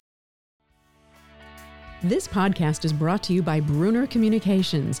This podcast is brought to you by Bruner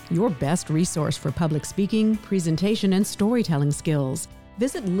Communications, your best resource for public speaking, presentation, and storytelling skills.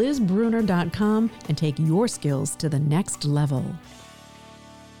 Visit lizbruner.com and take your skills to the next level.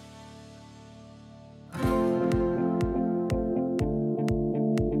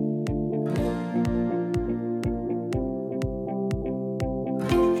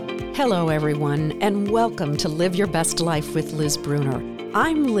 Hello, everyone, and welcome to Live Your Best Life with Liz Bruner.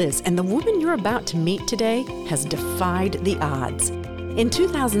 I'm Liz, and the woman you're about to meet today has defied the odds. In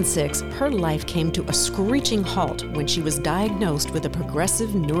 2006, her life came to a screeching halt when she was diagnosed with a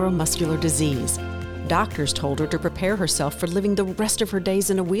progressive neuromuscular disease. Doctors told her to prepare herself for living the rest of her days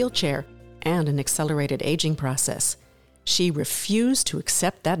in a wheelchair and an accelerated aging process. She refused to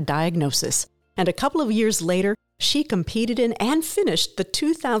accept that diagnosis, and a couple of years later, she competed in and finished the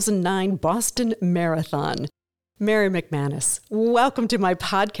 2009 Boston Marathon. Mary McManus, welcome to my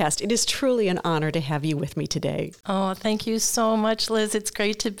podcast. It is truly an honor to have you with me today. Oh, thank you so much, Liz. It's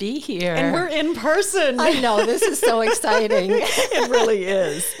great to be here. And we're in person. I know, this is so exciting. It really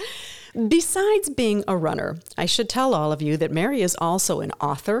is. Besides being a runner, I should tell all of you that Mary is also an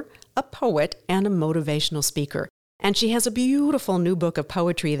author, a poet, and a motivational speaker. And she has a beautiful new book of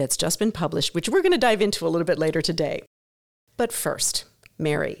poetry that's just been published, which we're going to dive into a little bit later today. But first,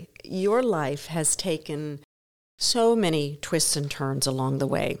 Mary, your life has taken so many twists and turns along the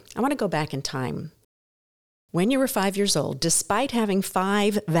way. I want to go back in time. When you were 5 years old, despite having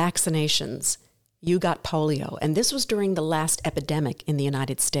 5 vaccinations, you got polio, and this was during the last epidemic in the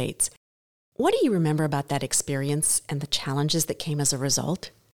United States. What do you remember about that experience and the challenges that came as a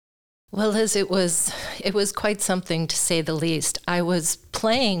result? Well, Liz, it was quite something, to say the least. I was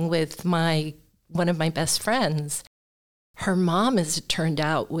playing with one of my best friends. Her mom, as it turned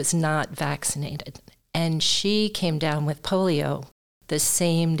out, was not vaccinated, and she came down with polio the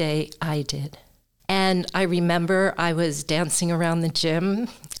same day I did. And I remember I was dancing around the gym.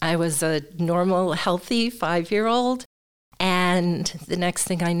 I was a normal, healthy 5-year-old, and the next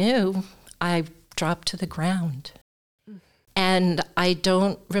thing I knew, I dropped to the ground. And I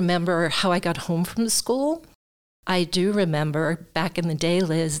don't remember how I got home from school. I do remember back in the day,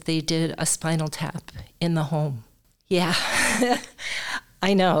 Liz, they did a spinal tap in the home. Yeah,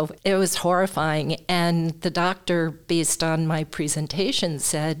 I know. It was horrifying. And the doctor, based on my presentation,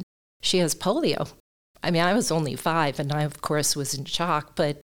 said she has polio. I mean, I was only 5, and I, of course, was in shock.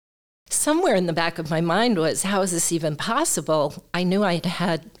 But somewhere in the back of my mind was, how is this even possible? I knew I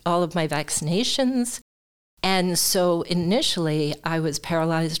had all of my vaccinations. And so initially, I was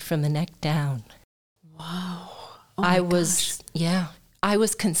paralyzed from the neck down. Wow. I was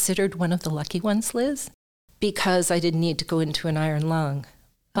considered one of the lucky ones, Liz, because I didn't need to go into an iron lung.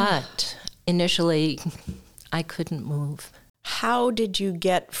 But initially, I couldn't move. How did you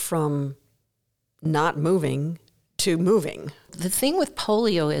get from not moving to moving? The thing with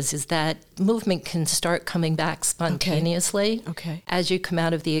polio is that movement can start coming back spontaneously as you come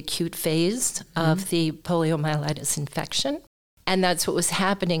out of the acute phase of the poliomyelitis infection. And that's what was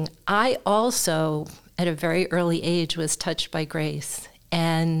happening. I also, at a very early age, was touched by grace.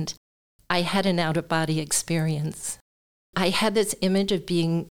 And I had an out-of-body experience. I had this image of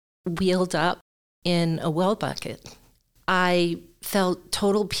being wheeled up in a well bucket. I felt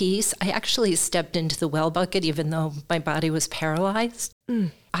total peace. I actually stepped into the well bucket even though my body was paralyzed.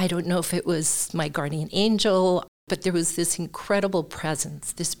 I don't know if it was my guardian angel, but there was this incredible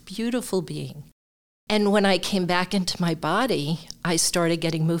presence, this beautiful being. And when I came back into my body, I started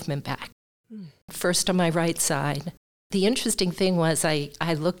getting movement back. First on my right side. The interesting thing was I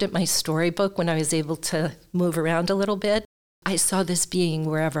looked at my storybook when I was able to move around a little bit. I saw this being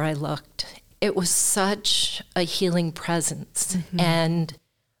wherever I looked. It was such a healing presence. And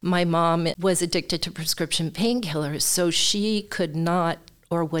my mom was addicted to prescription painkillers, so she could not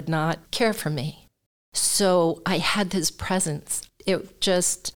or would not care for me. So I had this presence. It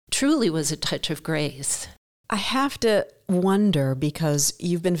just truly was a touch of grace. I have to wonder, because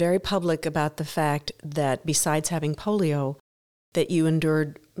you've been very public about the fact that besides having polio, that you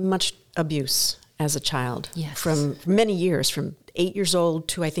endured much abuse as a child. Yes. From many years, from 8 years old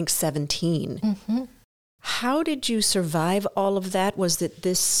to, I think, 17. How did you survive all of that? Was it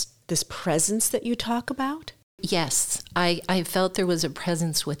this presence that you talk about? Yes, I felt there was a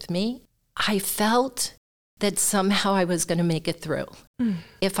presence with me. I felt that somehow I was going to make it through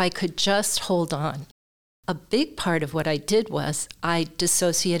if I could just hold on. A big part of what I did was I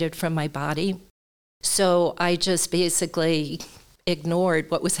dissociated from my body. So I just basically ignored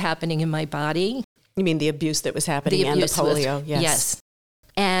what was happening in my body. You mean the abuse that was happening and the polio? Yes.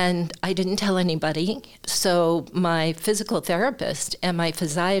 And I didn't tell anybody. So my physical therapist and my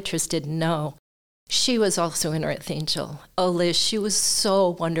physiatrist didn't know. She was also an earth angel. Oh, Liz, she was so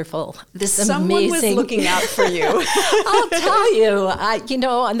wonderful. Someone was looking out for you. I'll tell you,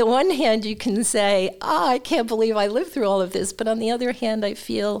 on the one hand, you can say, I can't believe I lived through all of this. But on the other hand, I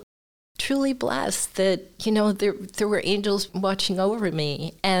feel truly blessed that, there were angels watching over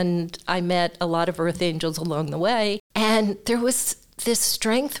me. And I met a lot of earth angels along the way. And there was this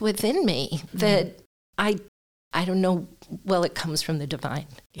strength within me that I don't know, well, it comes from the divine.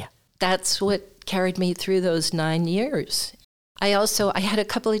 Yeah. That's what carried me through those 9 years. I had a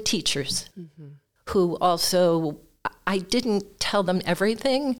couple of teachers who also, I didn't tell them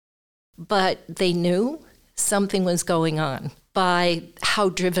everything, but they knew something was going on by how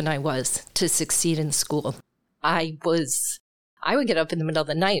driven I was to succeed in school. I would get up in the middle of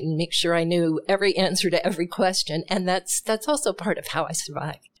the night and make sure I knew every answer to every question. And that's also part of how I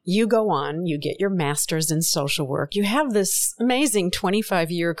survived. You go on, you get your master's in social work. You have this amazing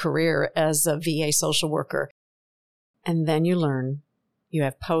 25-year career as a VA social worker. And then you learn you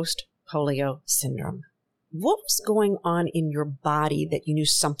have post-polio syndrome. What was going on in your body that you knew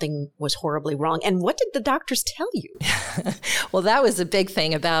something was horribly wrong? And what did the doctors tell you? Well, that was a big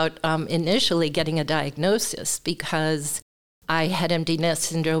thing about initially getting a diagnosis, because I had empty nest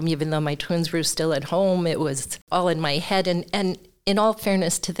syndrome. Even though my twins were still at home, it was all in my head. And in all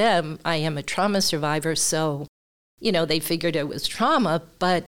fairness to them, I am a trauma survivor, so, they figured it was trauma,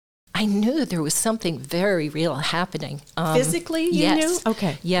 but I knew there was something very real happening. Physically, you knew?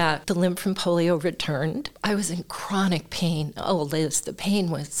 Okay. Yeah, the limb from polio returned. I was in chronic pain. Oh, Liz, the pain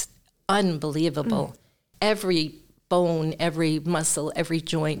was unbelievable. Every bone, every muscle, every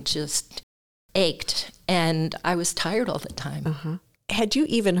joint just ached, and I was tired all the time. Had you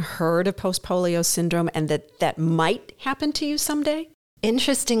even heard of post-polio syndrome and that might happen to you someday?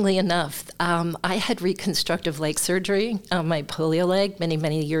 Interestingly enough, I had reconstructive leg surgery on my polio leg many,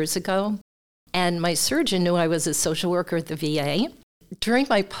 many years ago. And my surgeon knew I was a social worker at the VA. During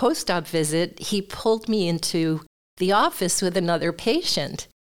my post-op visit, he pulled me into the office with another patient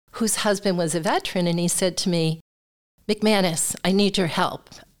whose husband was a veteran. And he said to me, "McManus, I need your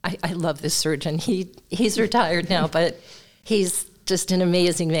help." I love this surgeon. He's retired now, but he's just an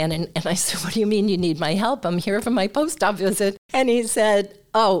amazing man. And I said, "What do you mean you need my help? I'm here for my post-op visit." And he said,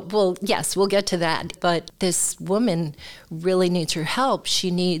 "Oh, well, yes, we'll get to that. But this woman really needs your help.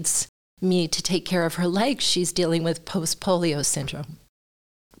 She needs me to take care of her legs. She's dealing with post-polio syndrome."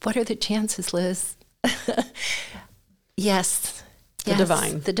 What are the chances, Liz? Yes. The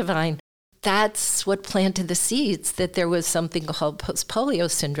divine. The divine. That's what planted the seeds that there was something called post-polio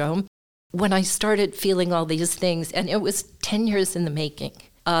syndrome. When I started feeling all these things, and it was 10 years in the making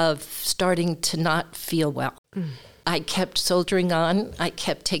of starting to not feel well. I kept soldiering on. I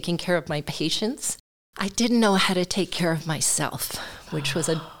kept taking care of my patients. I didn't know how to take care of myself, which was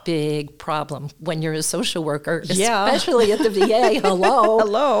a big problem when you're a social worker, especially at the VA.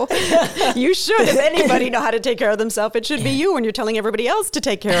 Hello. You should. If anybody know how to take care of themselves, it should be you when you're telling everybody else to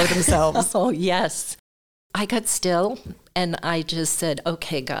take care of themselves. Oh, yes. I got still and I just said,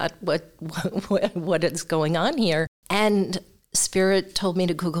 "Okay, God, what is going on here?" And Spirit told me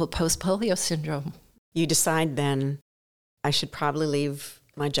to Google post-polio syndrome. You decide then, I should probably leave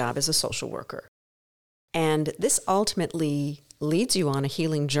my job as a social worker. And this ultimately leads you on a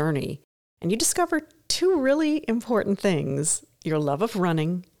healing journey. And you discover two really important things: your love of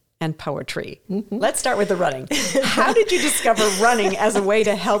running and poetry. Let's start with the running. How did you discover running as a way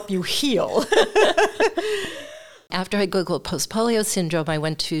to help you heal? After I Googled post-polio syndrome, I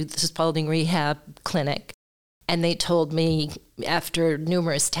went to the Spalding Rehab Clinic, and they told me after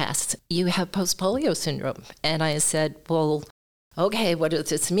numerous tests, "You have post-polio syndrome." And I said, "Well, okay, what does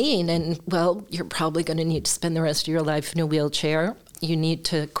this mean?" And, "Well, you're probably going to need to spend the rest of your life in a wheelchair. You need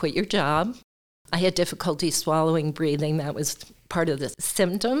to quit your job." I had difficulty swallowing, breathing. That was part of the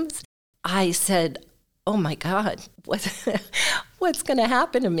symptoms. I said, "Oh my God, what's going to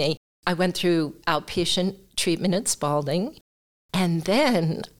happen to me?" I went through outpatient treatment at Spalding, and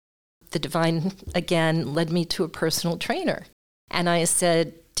then the divine again led me to a personal trainer. And I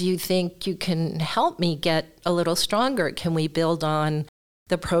said, "Do you think you can help me get a little stronger? Can we build on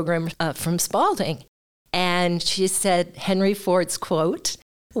the program from Spalding?" And she said Henry Ford's quote,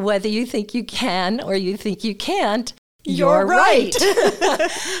 "Whether you think you can or you think you can't, you're right."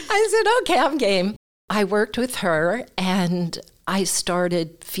 I said, "Okay, I'm game." I worked with her and I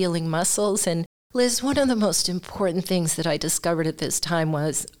started feeling muscles. And Liz, one of the most important things that I discovered at this time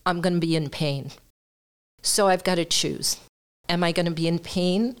was I'm going to be in pain. So I've got to choose. Am I going to be in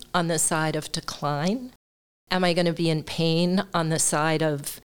pain on the side of decline? Am I going to be in pain on the side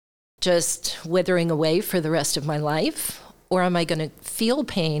of just withering away for the rest of my life? Or am I going to feel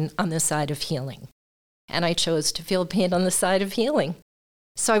pain on the side of healing? and I chose to feel pain on the side of healing.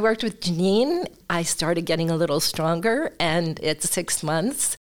 So I worked with Janine. I started getting a little stronger, and at 6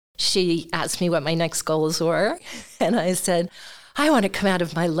 months, she asked me what my next goals were, and I said, I want to come out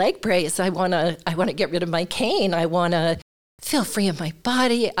of my leg brace. I want to get rid of my cane. I want to feel free of my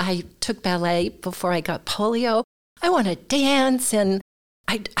body. I took ballet before I got polio. I want to dance, and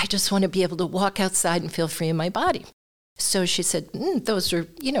I just want to be able to walk outside and feel free in my body. So she said, those are,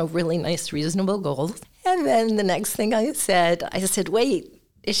 really nice, reasonable goals. And then the next thing I said, wait,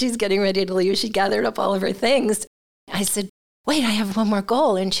 she's getting ready to leave. She gathered up all of her things. I said, wait, I have one more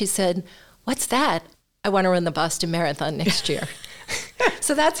goal. And she said, what's that? I want to run the Boston Marathon next year.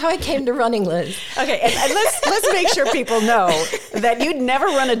 So that's how I came to running, Liz. Okay, and let's make sure people know that you'd never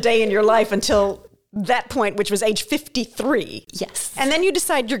run a day in your life until that point, which was age 53. Yes. And then you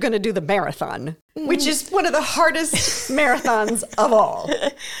decide you're going to do the marathon, which is one of the hardest marathons of all.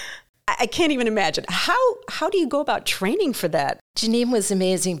 I can't even imagine. How do you go about training for that? Janine was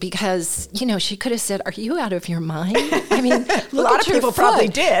amazing because, she could have said, are you out of your mind? I mean, a lot of people probably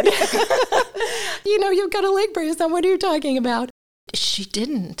did. You've got a leg brace on. What are you talking about? She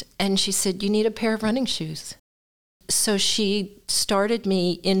didn't. And she said, you need a pair of running shoes. So she started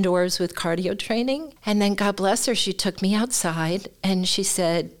me indoors with cardio training. And then, God bless her, she took me outside and she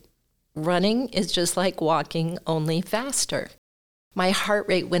said, running is just like walking, only faster. My heart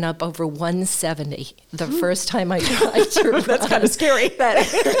rate went up over 170 the first time I tried to run. That's kind of scary.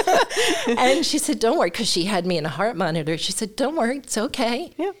 And she said, don't worry, because she had me in a heart monitor. She said, don't worry, it's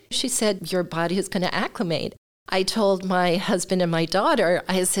okay. Yeah. She said, your body is going to acclimate. I told my husband and my daughter,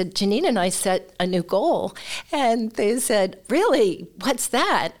 I said, Janine and I set a new goal. And they said, really? What's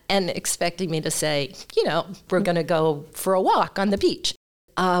that? And expecting me to say, we're going to go for a walk on the beach.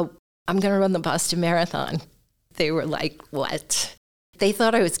 I'm going to run the Boston Marathon. They were like, what? They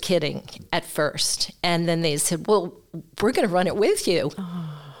thought I was kidding at first. And then they said, well, we're going to run it with you.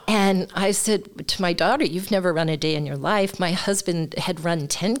 Oh. And I said to my daughter, you've never run a day in your life. My husband had run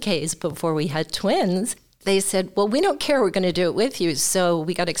 10Ks before we had twins. They said, well, we don't care. We're going to do it with you. So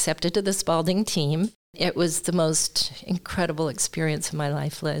we got accepted to the Spalding team. It was the most incredible experience of my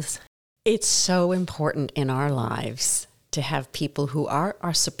life, Liz. It's so important in our lives to have people who are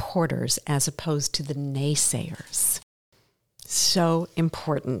our supporters as opposed to the naysayers. So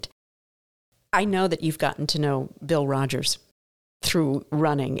important. I know that you've gotten to know Bill Rogers through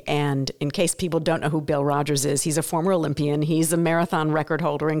running. And in case people don't know who Bill Rogers is, he's a former Olympian. He's a marathon record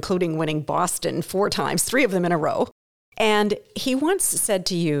holder, including winning Boston 4 times, 3 of them in a row. And he once said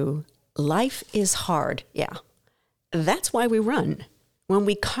to you, life is hard. Yeah, that's why we run. When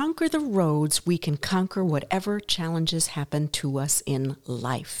we conquer the roads, we can conquer whatever challenges happen to us in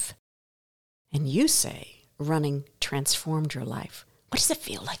life. And you say running transformed your life. What does it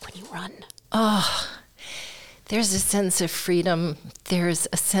feel like when you run? Oh, there's a sense of freedom. There's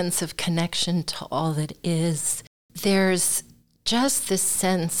a sense of connection to all that is. There's just this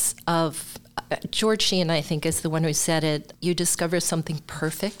sense of, George Sheehan, I think, is the one who said it, you discover something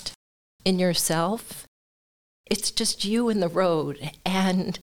perfect in yourself. It's just you and the road,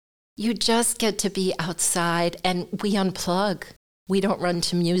 and you just get to be outside, and we unplug. We don't run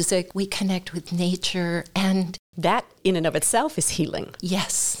to music. We connect with nature, and that in and of itself is healing.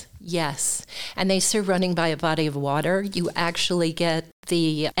 Yes. And they say running by a body of water, you actually get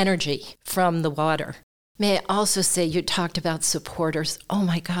the energy from the water. May I also say, you talked about supporters. Oh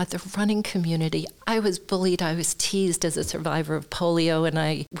my God, the running community. I was bullied. I was teased as a survivor of polio, and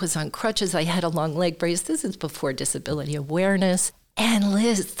I was on crutches. I had a long leg brace. This is before disability awareness. And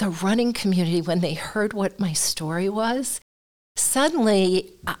Liz, the running community, when they heard what my story was, suddenly,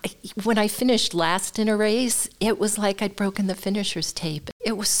 when I finished last in a race, it was like I'd broken the finisher's tape.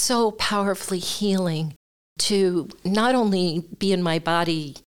 It was so powerfully healing to not only be in my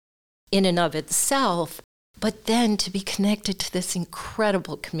body in and of itself, but then to be connected to this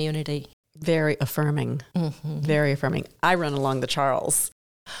incredible community. Very affirming. Mm-hmm. Very affirming. I run along the Charles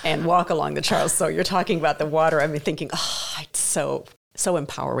and walk along the Charles. So you're talking about the water. I'm thinking, it's so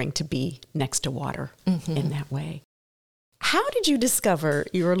empowering to be next to water in that way. How did you discover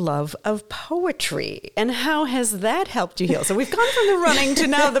your love of poetry, and how has that helped you heal? So we've gone from the running to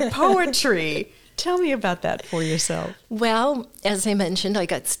now the poetry. Tell me about that for yourself. Well, as I mentioned, I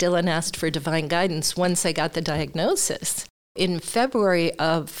got still and asked for divine guidance once I got the diagnosis. In February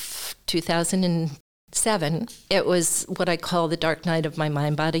of 2007, it was what I call the dark night of my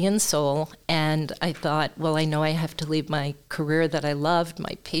mind, body, and soul. And I thought, well, I know I have to leave my career that I loved,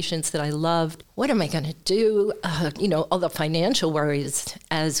 my patients that I loved. What am I going to do? All the financial worries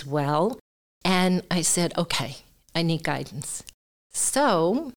as well. And I said, okay, I need guidance.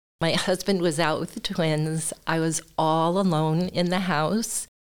 So My husband was out with the twins. I was all alone in the house.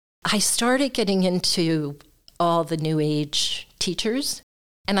 I started getting into all the New Age teachers,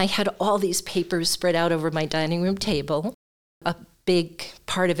 and I had all these papers spread out over my dining room table. A big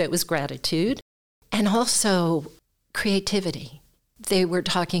part of it was gratitude and also creativity. They were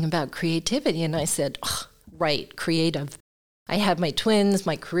talking about creativity, and I said, oh, right, creative. I had my twins,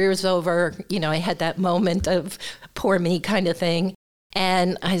 my career's over. I had that moment of poor me kind of thing.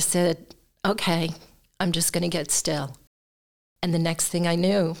 And I said, okay, I'm just going to get still. And the next thing I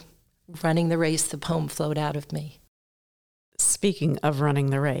knew, Running the Race, the poem flowed out of me. Speaking of Running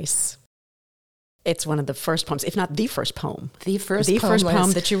the Race, it's one of the first poems, if not the first poem. The first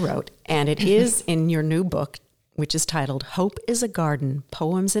poem that you wrote. And it is in your new book, which is titled Hope is a Garden,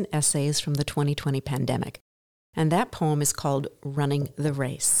 Poems and Essays from the 2020 Pandemic. And that poem is called Running the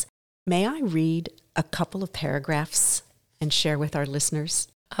Race. May I read a couple of paragraphs and share with our listeners?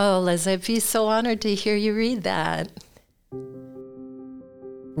 Oh, Liz, I'd be so honored to hear you read that.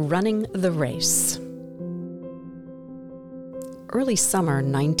 Running the Race. Early summer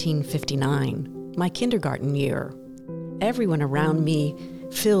 1959, my kindergarten year. Everyone around me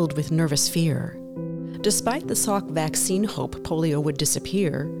filled with nervous fear. Despite the Salk vaccine hope polio would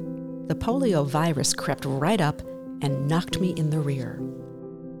disappear, the polio virus crept right up and knocked me in the rear.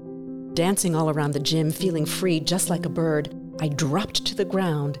 Dancing all around the gym, feeling free just like a bird, I dropped to the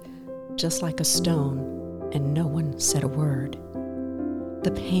ground just like a stone, and no one said a word.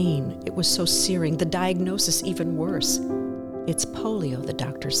 The pain, it was so searing, the diagnosis even worse. It's polio, the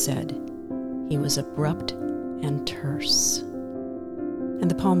doctor said. He was abrupt and terse.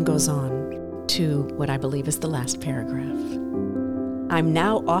 And the poem goes on to what I believe is the last paragraph. I'm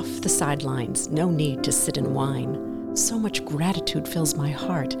now off the sidelines, no need to sit and whine. So much gratitude fills my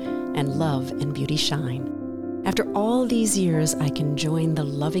heart, and love and beauty shine. After all these years, I can join the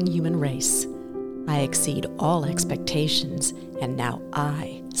loving human race. I exceed all expectations, and now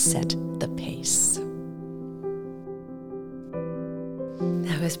I set the pace.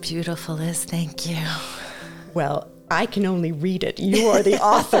 That was beautiful, Liz. Thank you. Well, I can only read it. You are the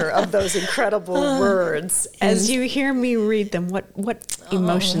author of those incredible words. As you hear me read them, what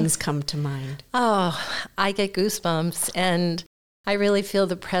emotions come to mind? Oh, I get goosebumps, and I really feel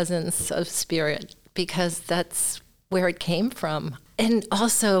the presence of spirit because that's where it came from. And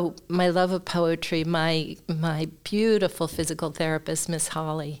also my love of poetry, my beautiful physical therapist, Miss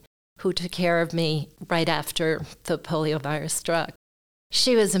Holly, who took care of me right after the polio virus struck.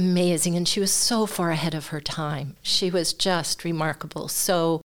 She was amazing, and she was so far ahead of her time. She was just remarkable.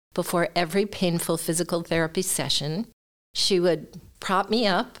 So before every painful physical therapy session, she would prop me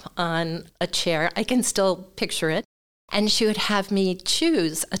up on a chair. I can still picture it. And she would have me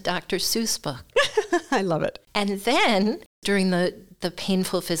choose a Dr. Seuss book. I love it. And then during the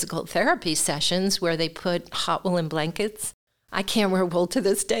painful physical therapy sessions where they put hot woolen blankets, I can't wear wool to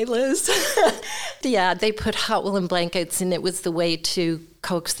this day, Liz. Yeah, they put hot woolen blankets, and it was the way to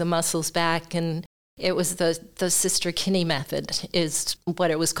coax the muscles back. And it was the Sister Kinney method is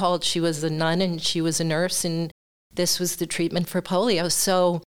what it was called. She was a nun and she was a nurse, and this was the treatment for polio.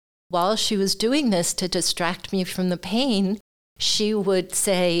 So while she was doing this to distract me from the pain, she would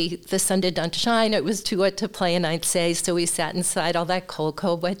say, the sun did not shine, it was too wet to play, and I'd say, so we sat inside all that cold,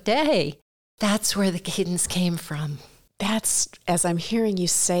 cold, wet day. That's where the cadence came from. That's, as I'm hearing you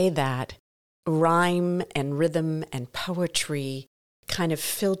say that, rhyme and rhythm and poetry kind of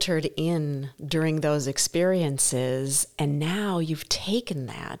filtered in during those experiences, and now you've taken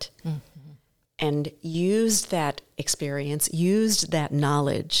that and used that experience, used that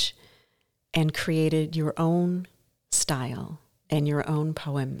knowledge, and created your own style and your own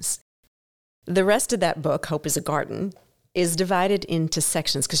poems. The rest of that book, Hope is a Garden, is divided into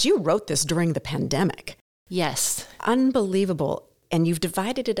sections, because you wrote this during the pandemic. Yes. Unbelievable. And you've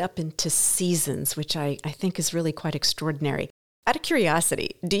divided it up into seasons, which I think is really quite extraordinary. Out of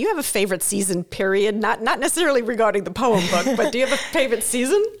curiosity, do you have a favorite season period? Not necessarily regarding the poem book, but do you have a favorite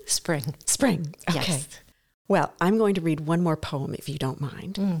season? Spring. Spring. Okay. Yes. Well, I'm going to read one more poem, if you don't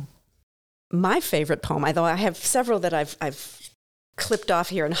mind. My favorite poem, although I have several that I've clipped off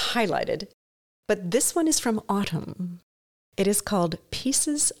here and highlighted, but this one is from autumn. It is called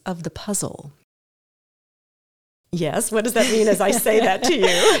Pieces of the Puzzle. Yes, what does that mean as I say that to you?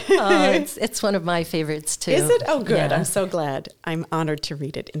 It's one of my favorites, too. Is it? Oh, good. Yeah. I'm so glad. I'm honored to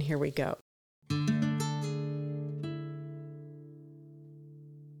read it, and here we go.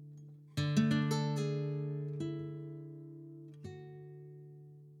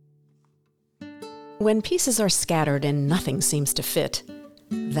 When pieces are scattered and nothing seems to fit,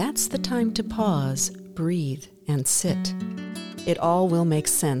 that's the time to pause, breathe, and sit. It all will make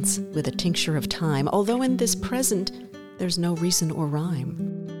sense with a tincture of time, although in this present there's no reason or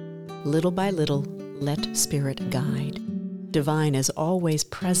rhyme. Little by little, let spirit guide. Divine is always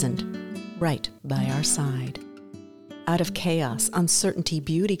present, right by our side. Out of chaos, uncertainty,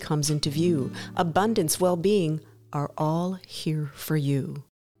 beauty comes into view. Abundance, well-being are all here for you.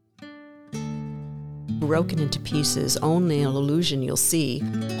 Broken into pieces, only an illusion you'll see.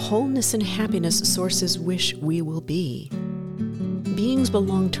 Wholeness and happiness sources wish we will be. Beings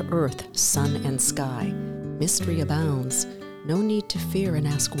belong to earth, sun, and sky. Mystery abounds. No need to fear and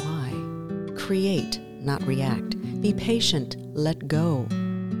ask why. Create, not react. Be patient, let go.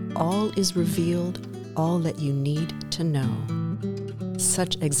 All is revealed, all that you need to know.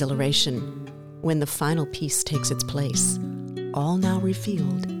 Such exhilaration when the final piece takes its place. All now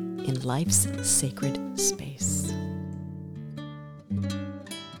revealed in life's sacred space.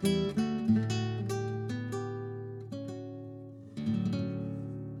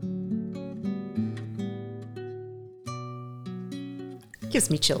 Gives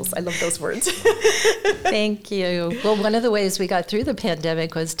me chills. I love those words. Thank you. Well, one of the ways we got through the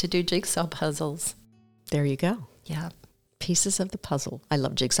pandemic was to do jigsaw puzzles. There you go. Yeah. Pieces of the puzzle. I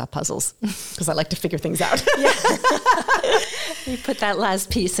love jigsaw puzzles because I like to figure things out. Yeah. You put that last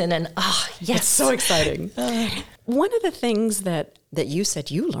piece in and, yes. It's so exciting. One of the things that you said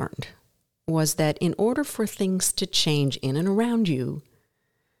you learned was that in order for things to change in and around you,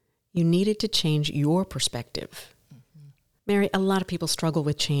 you needed to change your perspective. Mm-hmm. Mary, a lot of people struggle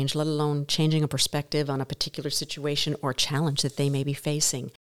with change, let alone changing a perspective on a particular situation or challenge that they may be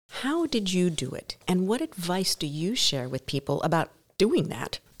facing. How did you do it? And what advice do you share with people about doing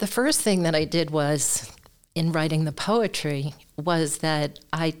that? The first thing that I did was, in writing the poetry, was that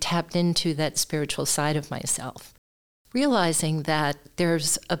I tapped into that spiritual side of myself, realizing that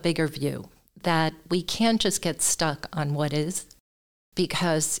there's a bigger view, that we can't just get stuck on what is,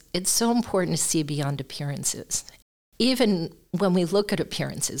 because it's so important to see beyond appearances. Even when we look at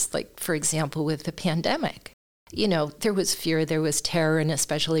appearances, like, for example, with the pandemic, there was fear, there was terror, and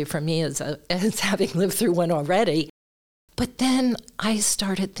especially for me as having lived through one already. But then I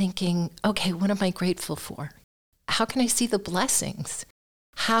started thinking, okay, what am I grateful for? How can I see the blessings?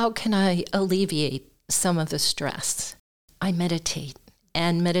 How can I alleviate some of the stress? I meditate,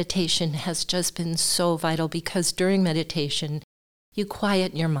 and meditation has just been so vital because during meditation, you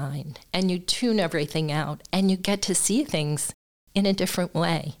quiet your mind and you tune everything out and you get to see things in a different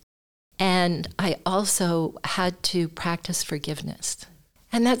way. And I also had to practice forgiveness.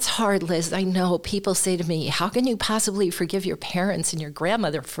 And that's hard, Liz. I know people say to me, how can you possibly forgive your parents and your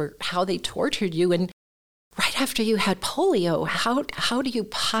grandmother for how they tortured you? And right after you had polio, how do you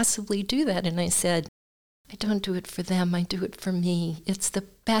possibly do that? And I said, I don't do it for them. I do it for me. It's the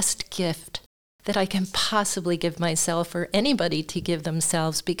best gift that I can possibly give myself or anybody to give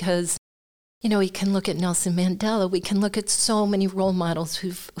themselves because, we can look at Nelson Mandela. We can look at so many role models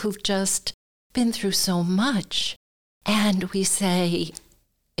who've just been through so much. And we say,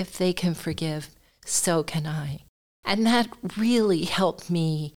 if they can forgive, so can I. And that really helped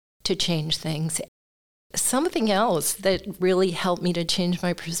me to change things. Something else that really helped me to change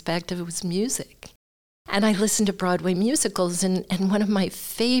my perspective was music. And I listened to Broadway musicals, and one of my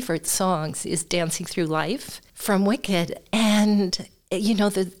favorite songs is Dancing Through Life from Wicked. And,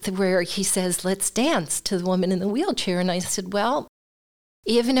 where he says, let's dance to the woman in the wheelchair. And I said, well,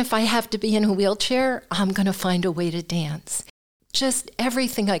 even if I have to be in a wheelchair, I'm going to find a way to dance. Just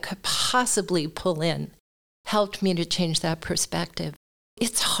everything I could possibly pull in helped me to change that perspective.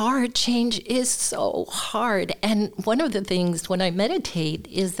 It's hard. Change is so hard. And one of the things when I meditate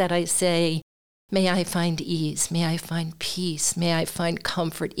is that I say, may I find ease, may I find peace, may I find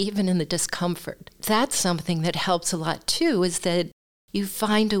comfort, even in the discomfort. That's something that helps a lot too, is that you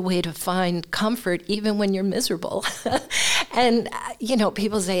find a way to find comfort even when you're miserable. And,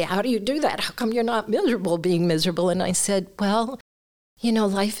 people say, how do you do that? How come you're not miserable being miserable? And I said, well,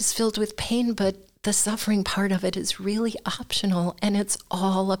 life is filled with pain, but the suffering part of it is really optional. And it's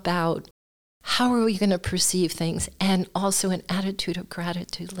all about how are we going to perceive things, and also an attitude of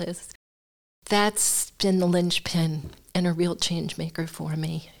gratitude, Liz. That's been the linchpin and a real change maker for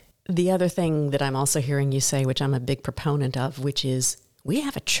me. The other thing that I'm also hearing you say, which I'm a big proponent of, which is we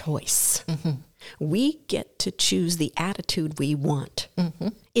have a choice. Mm-hmm. We get to choose the attitude we want, mm-hmm.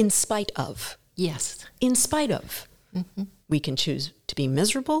 in spite of. Yes. In spite of. Mm-hmm. We can choose to be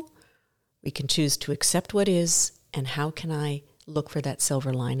miserable. We can choose to accept what is, and how can I look for that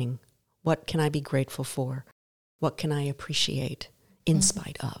silver lining? What can I be grateful for? What can I appreciate in mm-hmm.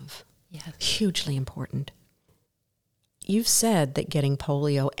 spite of? Yes. Hugely important. You've said that getting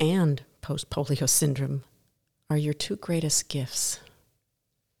polio and post-polio syndrome are your two greatest gifts?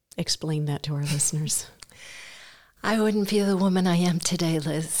 Explain that to our listeners. I wouldn't be the woman I am today,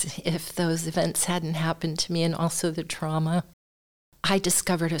 Liz, if those events hadn't happened to me, and also the trauma. I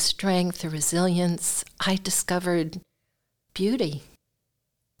discovered a strength, a resilience. I discovered beauty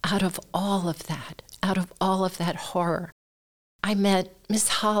out of all of that horror. I met Miss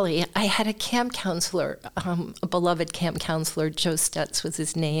Holly. I had a camp counselor, a beloved camp counselor, Joe Stutz was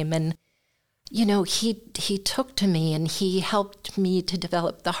his name, and he took to me and he helped me to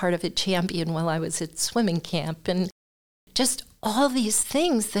develop the heart of a champion while I was at swimming camp, and just all these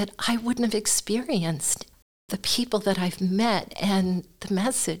things that I wouldn't have experienced. The people that I've met, and the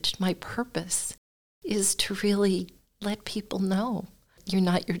message, my purpose, is to really let people know you're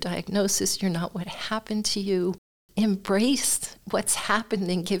not your diagnosis, you're not what happened to you. Embrace what's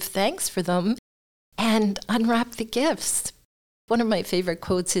happened and give thanks for them and unwrap the gifts. One of my favorite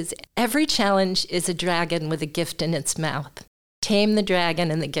quotes is, "Every challenge is a dragon with a gift in its mouth. Tame the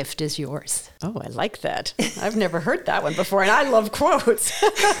dragon and the gift is yours." Oh, I like that. I've never heard that one before, and I love quotes.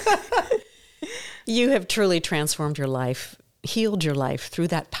 You have truly transformed your life, healed your life through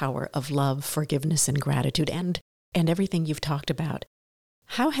that power of love, forgiveness, and gratitude, and everything you've talked about.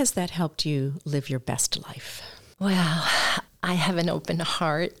 How has that helped you live your best life? Well, I have an open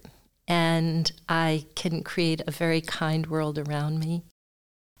heart, and I can create a very kind world around me.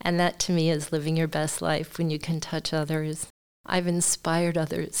 And that, to me, is living your best life when you can touch others. I've inspired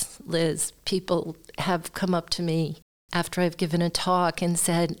others, Liz. People have come up to me after I've given a talk and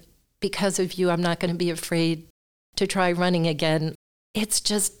said, "Because of you, I'm not going to be afraid to try running again." It's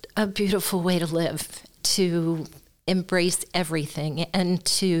just a beautiful way to live, to embrace everything and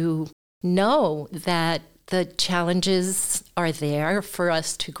to know that the challenges are there for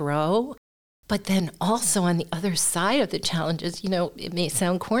us to grow. But then also on the other side of the challenges, it may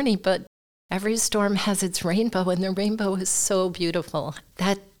sound corny, but every storm has its rainbow, and the rainbow is so beautiful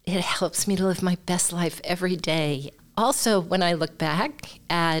that it helps me to live my best life every day. Also, when I look back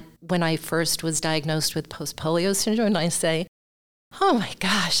at when I first was diagnosed with post-polio syndrome, I say, oh my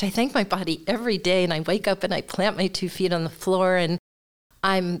gosh, I thank my body every day, and I wake up and I plant my 2 feet on the floor, and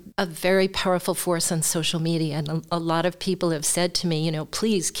I'm a very powerful force on social media. And a lot of people have said to me,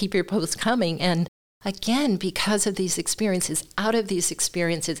 please keep your posts coming. And again, because of these experiences, out of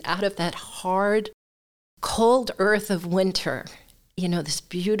that hard, cold earth of winter, this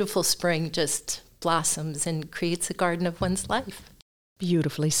beautiful spring just blossoms and creates a garden of one's life.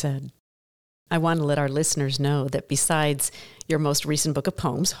 Beautifully said. I want to let our listeners know that besides your most recent book of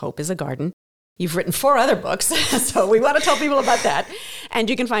poems, Hope is a Garden, you've written 4 other books, so we want to tell people about that. And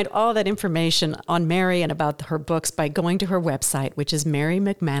you can find all that information on Mary and about her books by going to her website, which is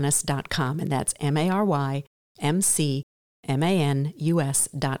marymcmanus.com, and that's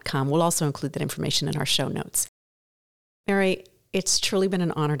MaryMcmanus.com. We'll also include that information in our show notes. Mary, it's truly been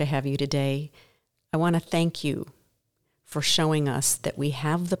an honor to have you today. I want to thank you for showing us that we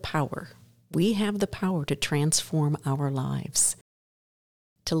have the power. We have the power to transform our lives,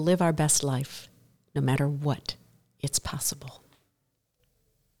 to live our best life, no matter what. It's possible.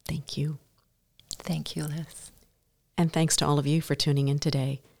 Thank you. Thank you, Liz. And thanks to all of you for tuning in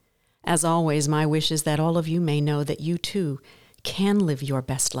today. As always, my wish is that all of you may know that you too can live your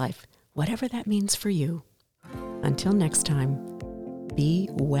best life, whatever that means for you. Until next time, be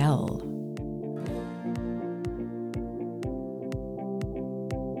well.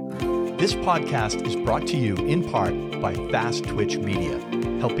 This podcast is brought to you in part by Fast Twitch Media,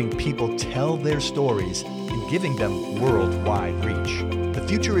 helping people tell their stories and giving them worldwide reach. The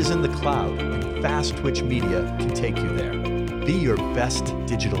future is in the cloud, and Fast Twitch Media can take you there. Be your best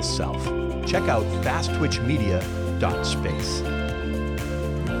digital self. Check out fasttwitchmedia.space.